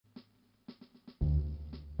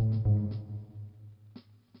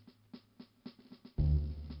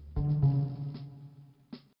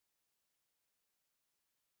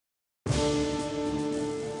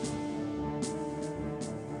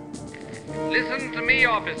Listen to me,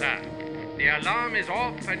 officer. The alarm is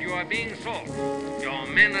off and you are being sought. Your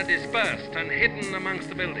men are dispersed and hidden amongst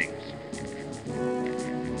the buildings.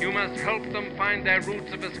 You must help them find their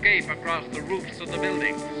routes of escape across the roofs of the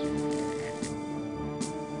buildings.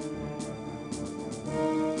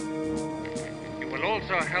 You will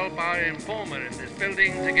also help our informer in this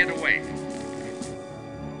building to get away.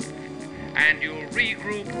 And you'll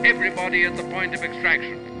regroup everybody at the point of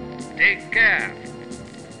extraction. Take care.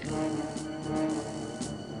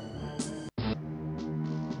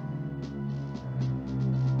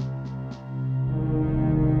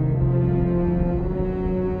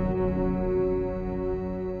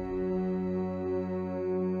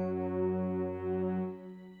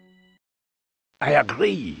 I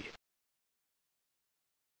agree.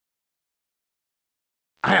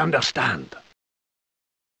 I understand.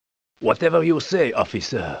 Whatever you say,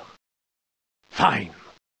 officer. Fine.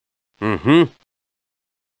 Mm-hmm.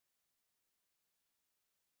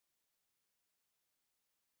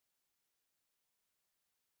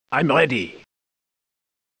 I'm ready.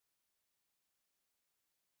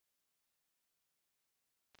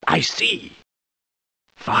 I see.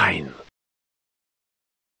 Fine.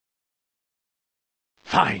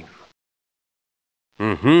 Fine.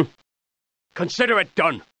 Mm-hmm. Consider it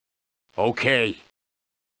done. Okay.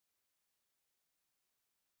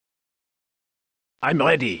 I'm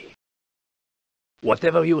ready.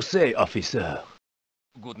 Whatever you say, officer.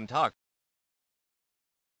 Guten Tag.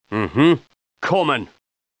 Mm-hmm. Coming.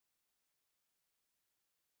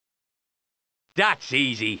 That's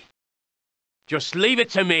easy. Just leave it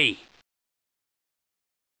to me.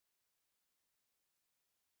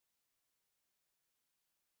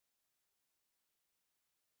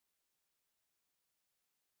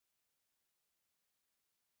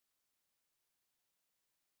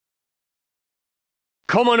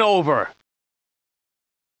 Coming over.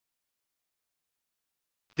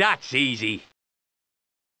 That's easy.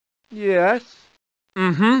 Yes.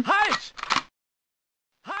 Mm-hmm. Halt!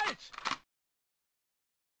 Halt!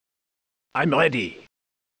 I'm ready.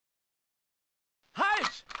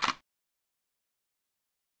 Halt!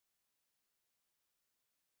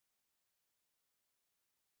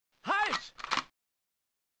 Halt!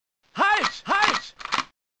 Halt! Halt!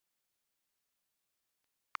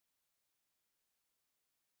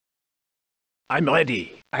 I'm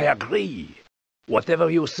ready. I agree. Whatever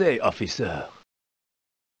you say, officer.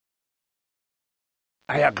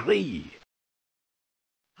 I agree.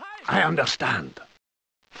 Halt! I understand.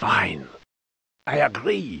 Fine. I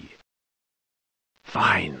agree.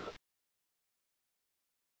 Fine.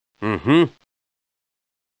 Mm-hmm.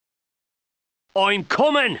 I'm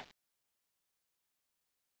coming!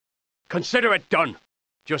 Consider it done.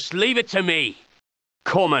 Just leave it to me.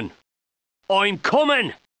 Coming. I'm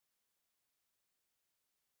coming!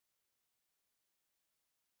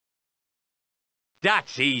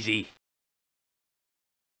 That's easy.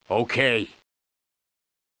 Okay.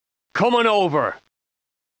 Coming over.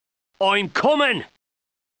 I'm coming!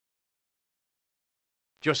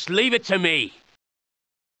 Just leave it to me.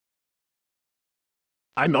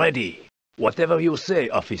 I'm ready. Whatever you say,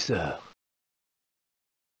 officer.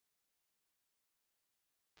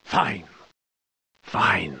 Fine.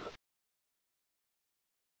 Fine.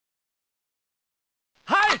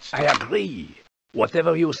 Halt! I agree.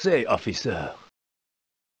 Whatever you say, officer.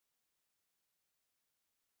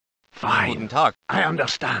 Fine. Guten Tag. I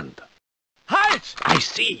understand. Halt! I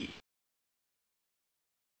see.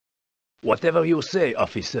 Whatever you say,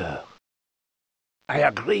 officer. I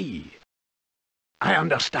agree. I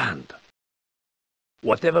understand.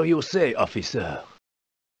 Whatever you say, officer.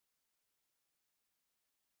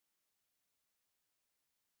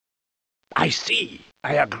 I see.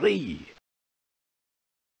 I agree.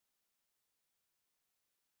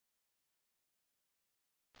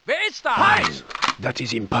 Wer ist da? Fine. That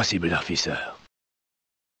is impossible, officer.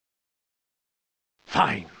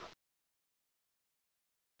 Fine.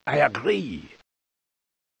 I agree.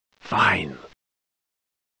 Fine.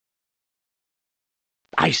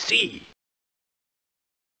 I see.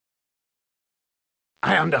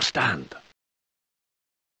 I understand.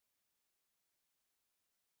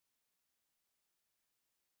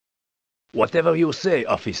 Whatever you say,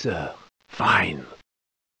 officer. Fine.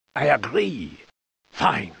 I agree.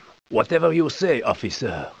 Fine. Whatever you say,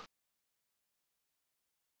 officer.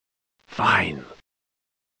 Fine.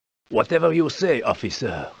 Whatever you say,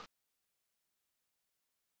 officer.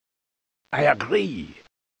 I agree.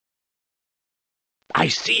 I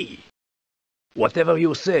see. Whatever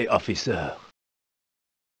you say, officer.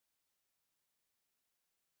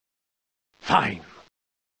 Fine.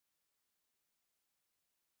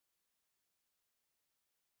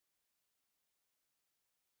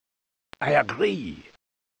 I agree.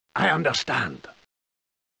 I understand.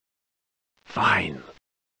 Fine.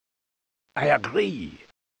 I agree.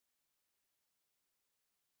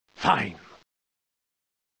 Fine.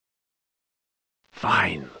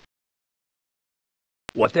 Fine.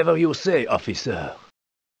 Whatever you say, officer.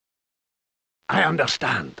 I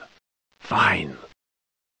understand. Fine.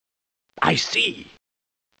 I see.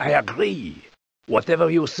 I agree.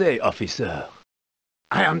 Whatever you say, officer.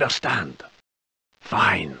 I understand.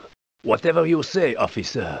 Fine. Whatever you say,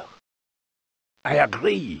 officer. I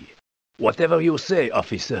agree. Whatever you say,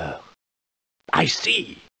 officer. I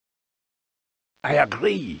see. I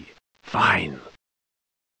agree. Fine.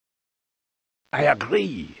 I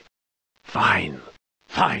agree. Fine.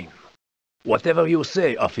 Fine. Whatever you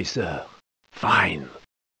say, officer. Fine.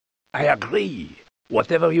 I agree.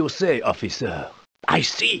 Whatever you say, officer. I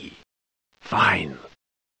see. Fine.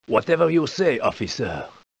 Whatever you say, officer.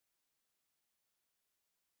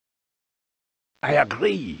 I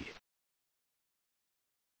agree.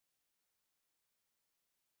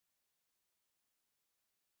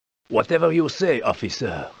 Whatever you say,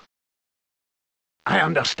 officer. I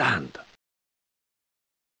understand.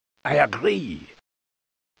 I agree.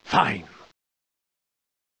 Fine.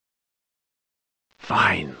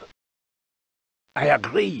 Fine. I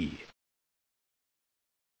agree.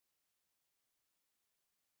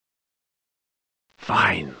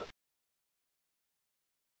 Fine.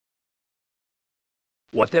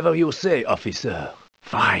 Whatever you say, officer.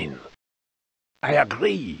 Fine. I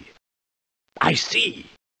agree. I see.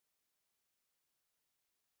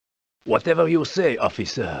 Whatever you say,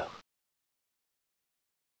 officer.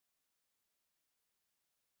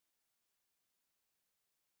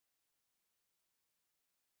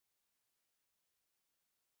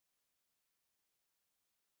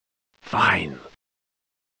 Fine.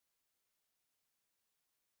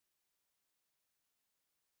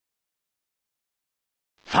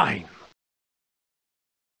 Fine.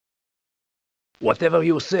 Whatever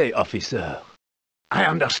you say, officer. I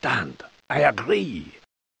understand. I agree.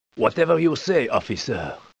 Whatever you say,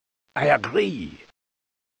 officer. I agree.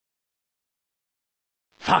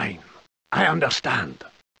 Fine. I understand.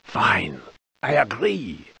 Fine. I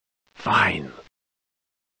agree. Fine.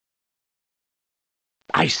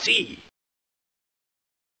 I see.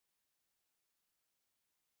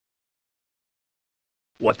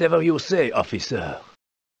 Whatever you say, officer.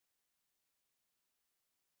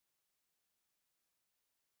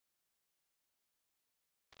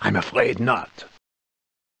 I'm afraid not.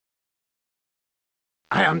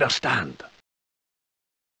 I understand.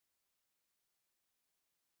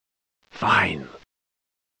 Fine.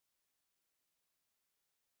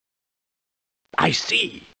 I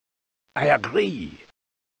see. I agree.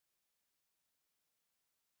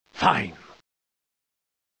 Fine.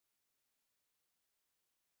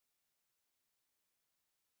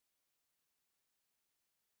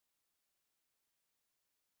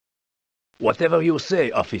 Whatever you say,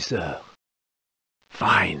 officer.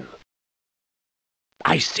 Fine.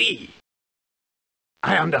 I see.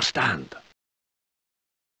 I understand.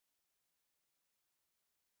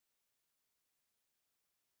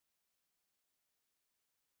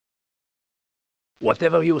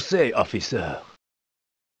 Whatever you say, officer.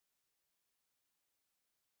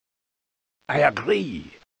 I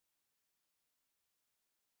agree.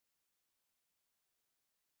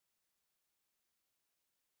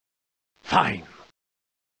 Fine.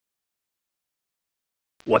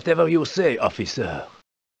 Whatever you say, officer.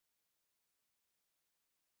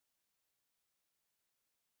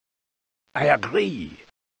 I agree.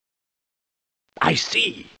 I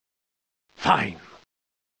see. Fine.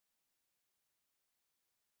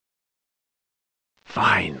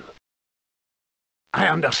 Fine. I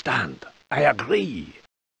understand. I agree.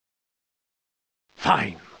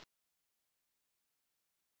 Fine.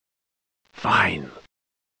 Fine.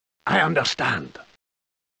 I understand.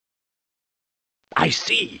 I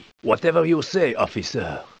see. Whatever you say,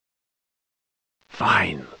 officer.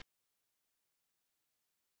 Fine.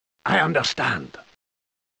 I understand.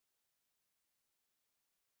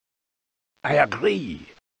 I agree.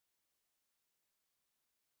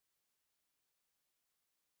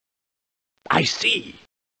 I see.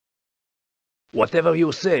 Whatever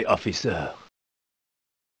you say, officer.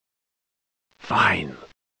 Fine.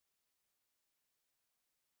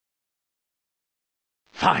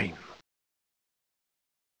 Fine.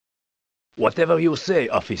 Whatever you say,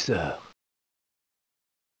 officer.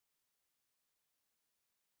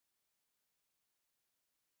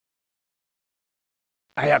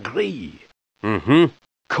 I agree.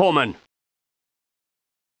 Coming.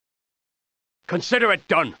 Consider it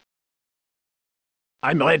done.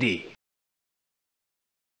 I'm ready.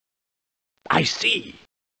 I see.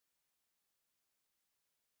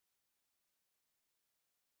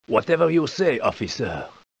 Whatever you say, officer.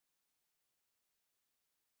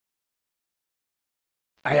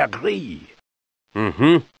 I agree.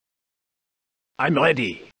 Mm-hmm. I'm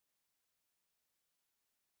ready.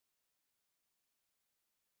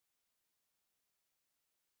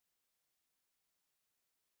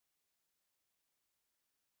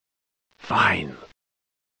 Fine.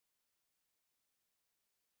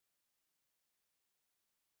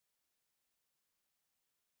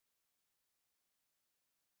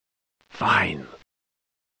 Fine.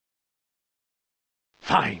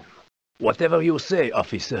 Fine. Whatever you say,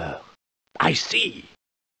 officer. I see.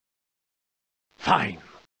 Fine.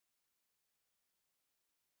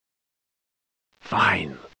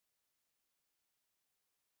 Fine.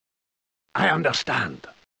 I understand.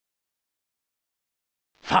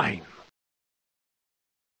 Fine.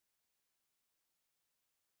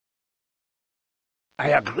 I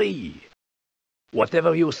agree.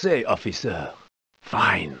 Whatever you say, officer.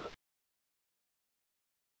 Fine.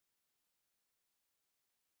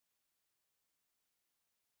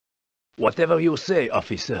 Whatever you say,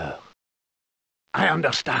 officer. I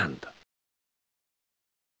understand.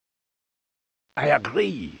 I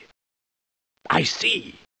agree. I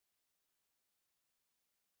see.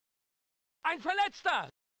 Ein Verletzter!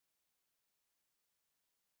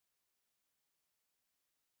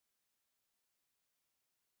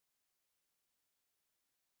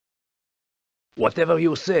 Whatever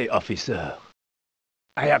you say, officer.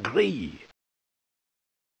 I agree.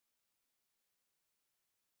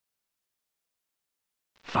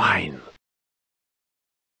 Fine.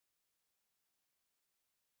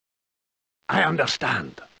 I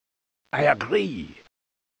understand. I agree.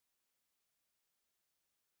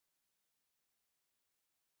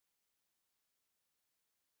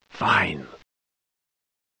 Fine.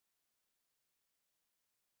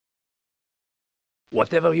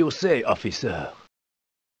 Whatever you say, officer.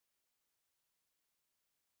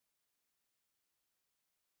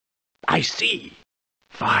 I see.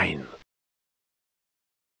 Fine.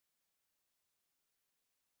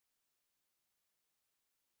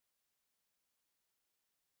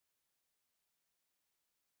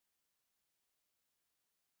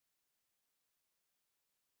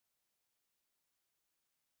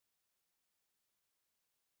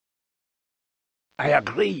 I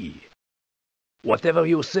agree. Whatever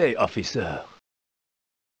you say, officer.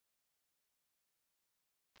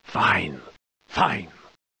 Fine. Fine.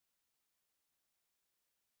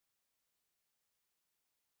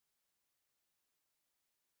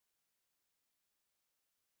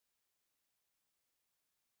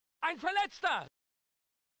 Ein Verletzter!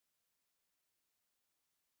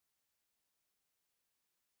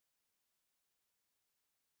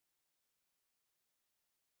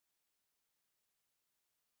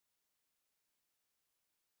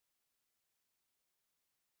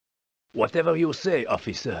 Whatever you say,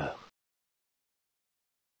 officer.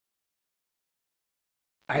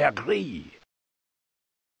 I agree.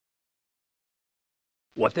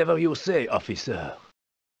 Whatever you say, officer.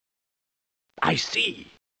 I see.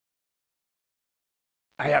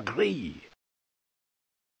 I agree.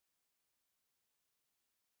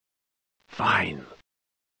 Fine.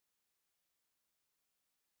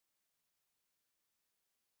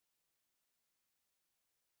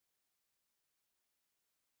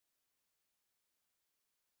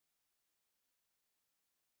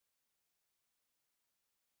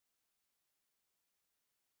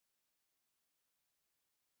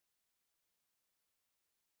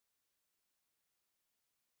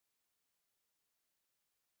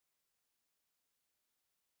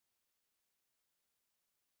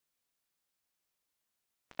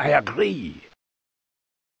 I agree.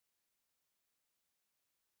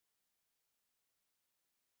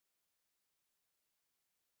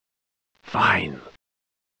 Fine.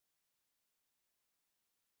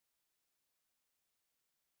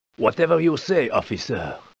 Whatever you say,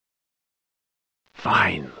 officer.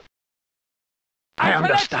 Fine. I Ein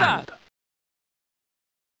understand. Verletzter!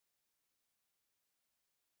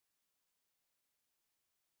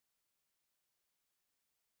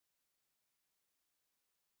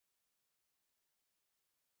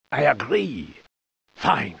 I agree.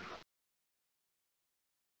 Fine.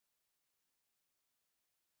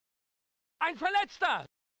 Ein Verletzter!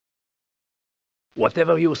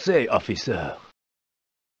 Whatever you say, officer.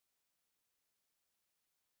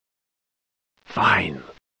 Fine.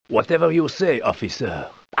 Whatever you say, officer.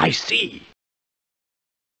 I see.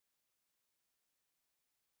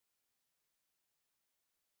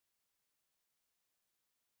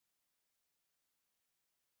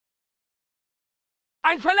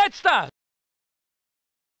 Ein Verletzter!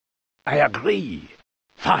 I agree.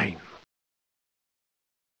 Fine.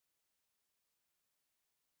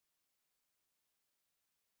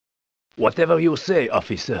 Whatever you say,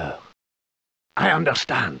 officer. I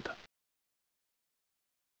understand.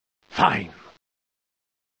 Fine.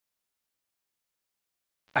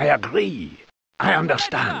 I agree. I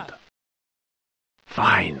understand.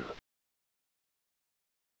 Fine.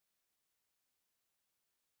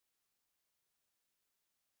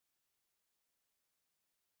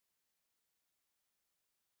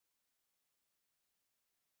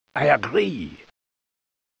 I agree.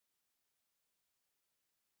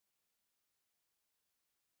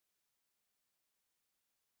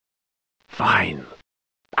 Fine.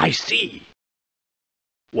 I see.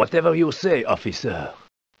 Whatever you say, officer.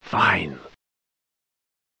 Fine.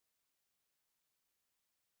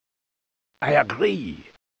 I agree.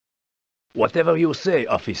 Whatever you say,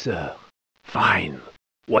 officer. Fine.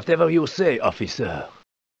 Whatever you say, officer.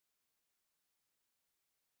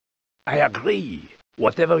 I agree.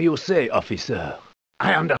 Whatever you say, officer.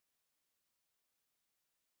 I understand.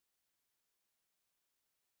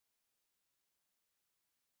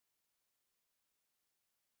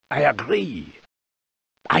 I agree.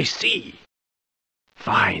 I see.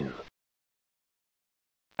 Fine.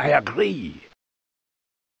 I agree.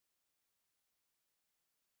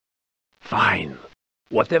 Fine.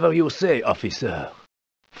 Whatever you say, officer.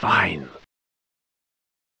 Fine.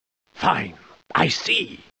 Fine. I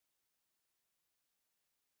see.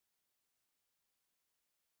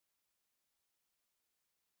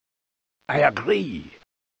 I agree.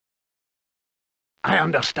 I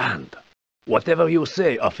understand. Whatever you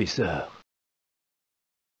say, officer.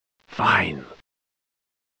 Fine.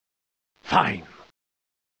 Fine.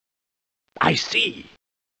 I see.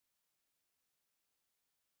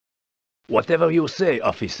 Whatever you say,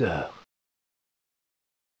 officer.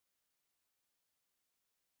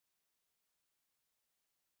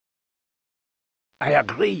 I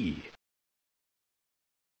agree.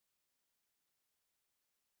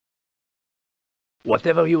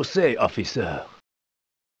 Whatever you say, officer.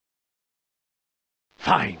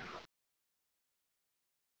 Fine.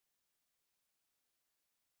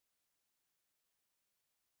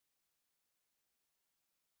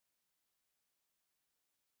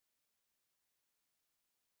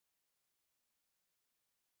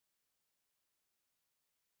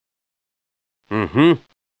 Mm-hmm.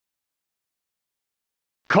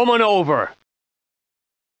 Come on over.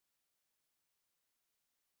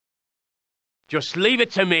 Just leave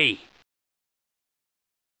it to me.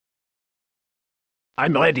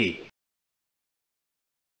 I'm ready.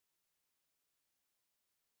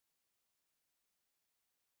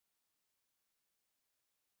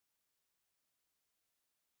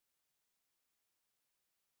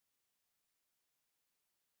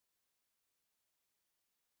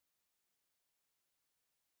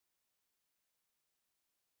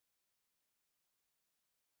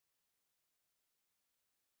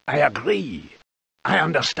 I agree. I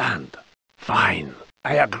understand. Fine.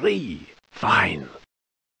 I agree. Fine.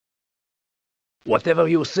 Whatever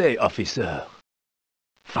you say, officer.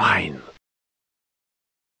 Fine.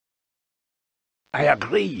 I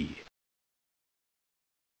agree.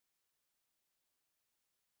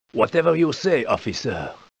 Whatever you say,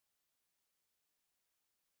 officer.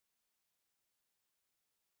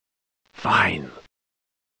 Fine.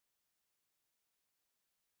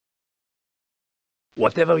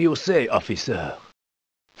 Whatever you say, officer.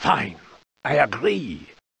 Fine. I agree.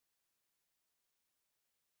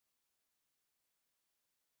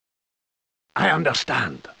 I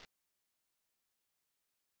understand.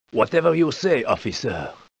 Whatever you say,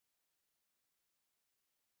 officer.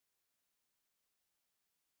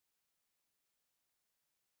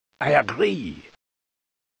 I agree.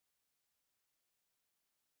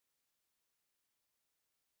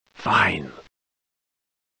 Fine.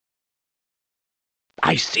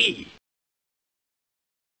 I see.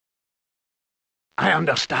 I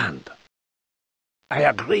understand. I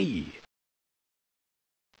agree.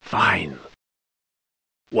 Fine.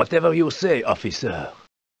 Whatever you say, officer.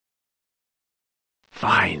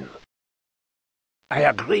 Fine. I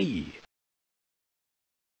agree.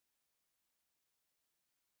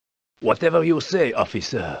 Whatever you say,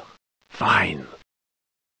 officer. Fine.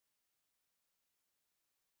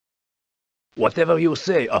 Whatever you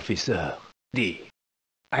say, officer. D.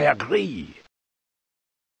 I agree.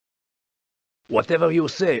 Whatever you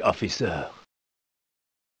say, officer.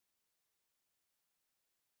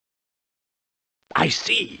 I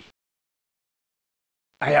see.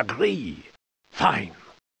 I agree. Fine.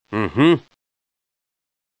 Mm-hmm.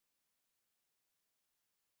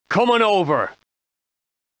 Come on over.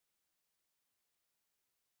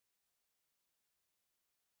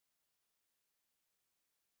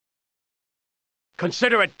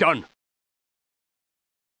 Consider it done.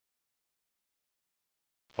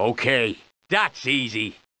 Okay, that's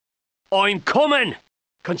easy. I'm coming!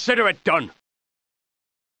 Consider it done.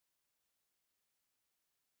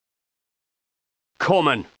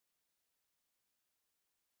 Coming.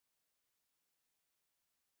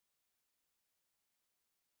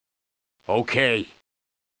 Okay.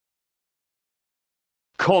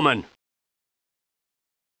 Coming.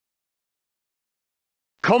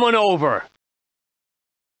 Coming over.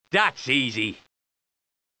 That's easy.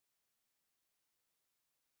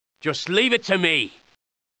 Just leave it to me.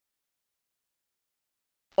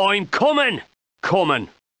 I'm coming. Coming.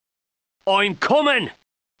 I'm coming.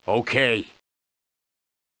 Okay.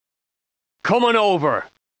 Coming over.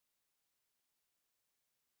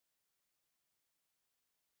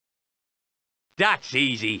 That's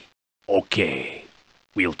easy. Okay,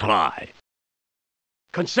 we'll try.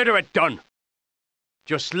 Consider it done.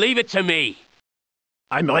 Just leave it to me.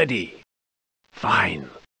 I'm ready. Fine.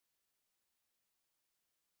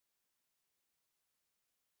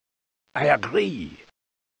 I agree.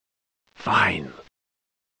 Fine.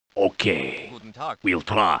 Okay, Guten Tag. we'll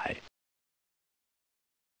try.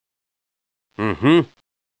 Mm-hmm.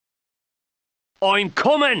 I'm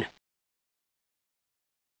coming!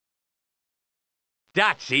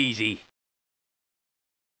 That's easy.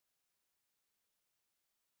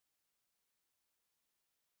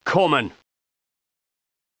 Coming.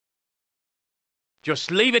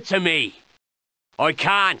 Just leave it to me. I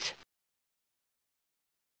can't.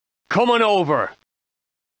 Coming over.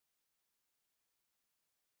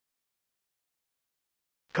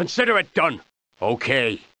 Consider it done.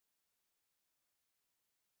 Okay.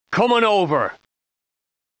 Coming over.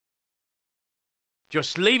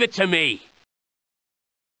 Just leave it to me.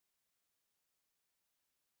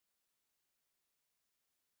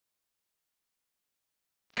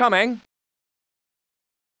 Coming.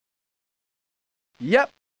 Yep.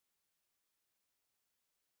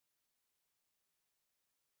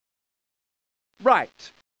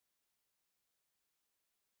 Right.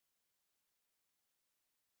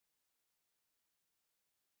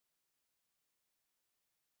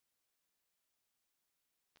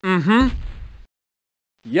 Mm-hmm.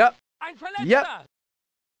 Yep. Ein Verletzter! Yep.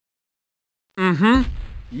 Mm-hmm.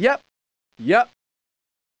 Yep. Yep.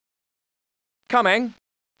 Coming.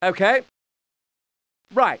 Okay.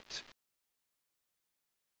 Right.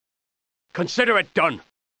 Consider it done.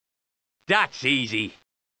 That's easy.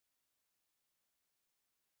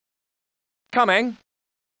 Coming.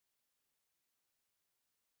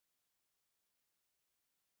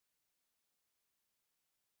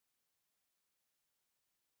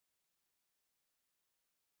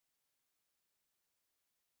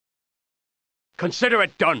 Consider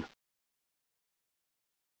it done.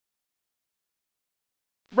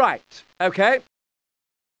 Right. Okay.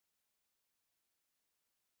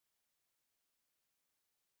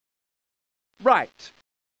 Right.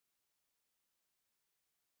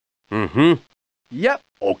 Mm-hmm. Yep.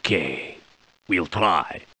 Okay, we'll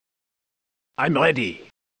try. I'm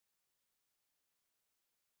ready.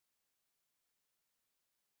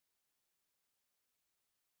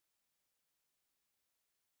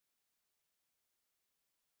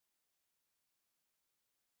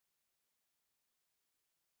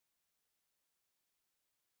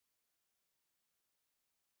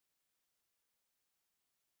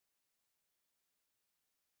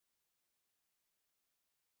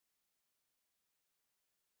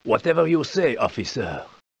 Whatever you say, officer.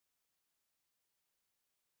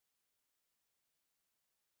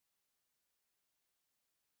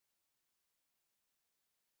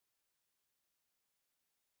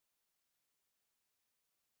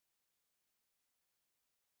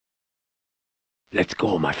 Let's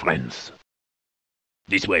go, my friends.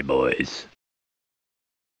 This way, boys.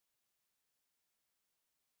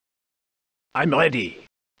 I'm ready.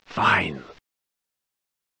 Fine.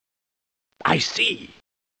 I see.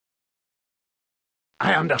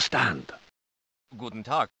 I understand. Guten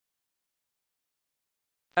Tag.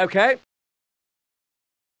 Okay.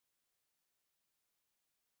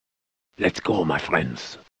 Let's go, my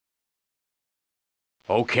friends.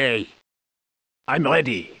 Okay. I'm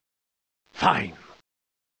ready. Fine.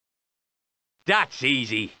 That's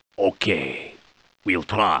easy. Okay, we'll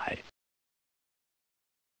try.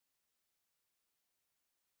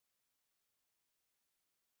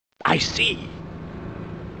 I see.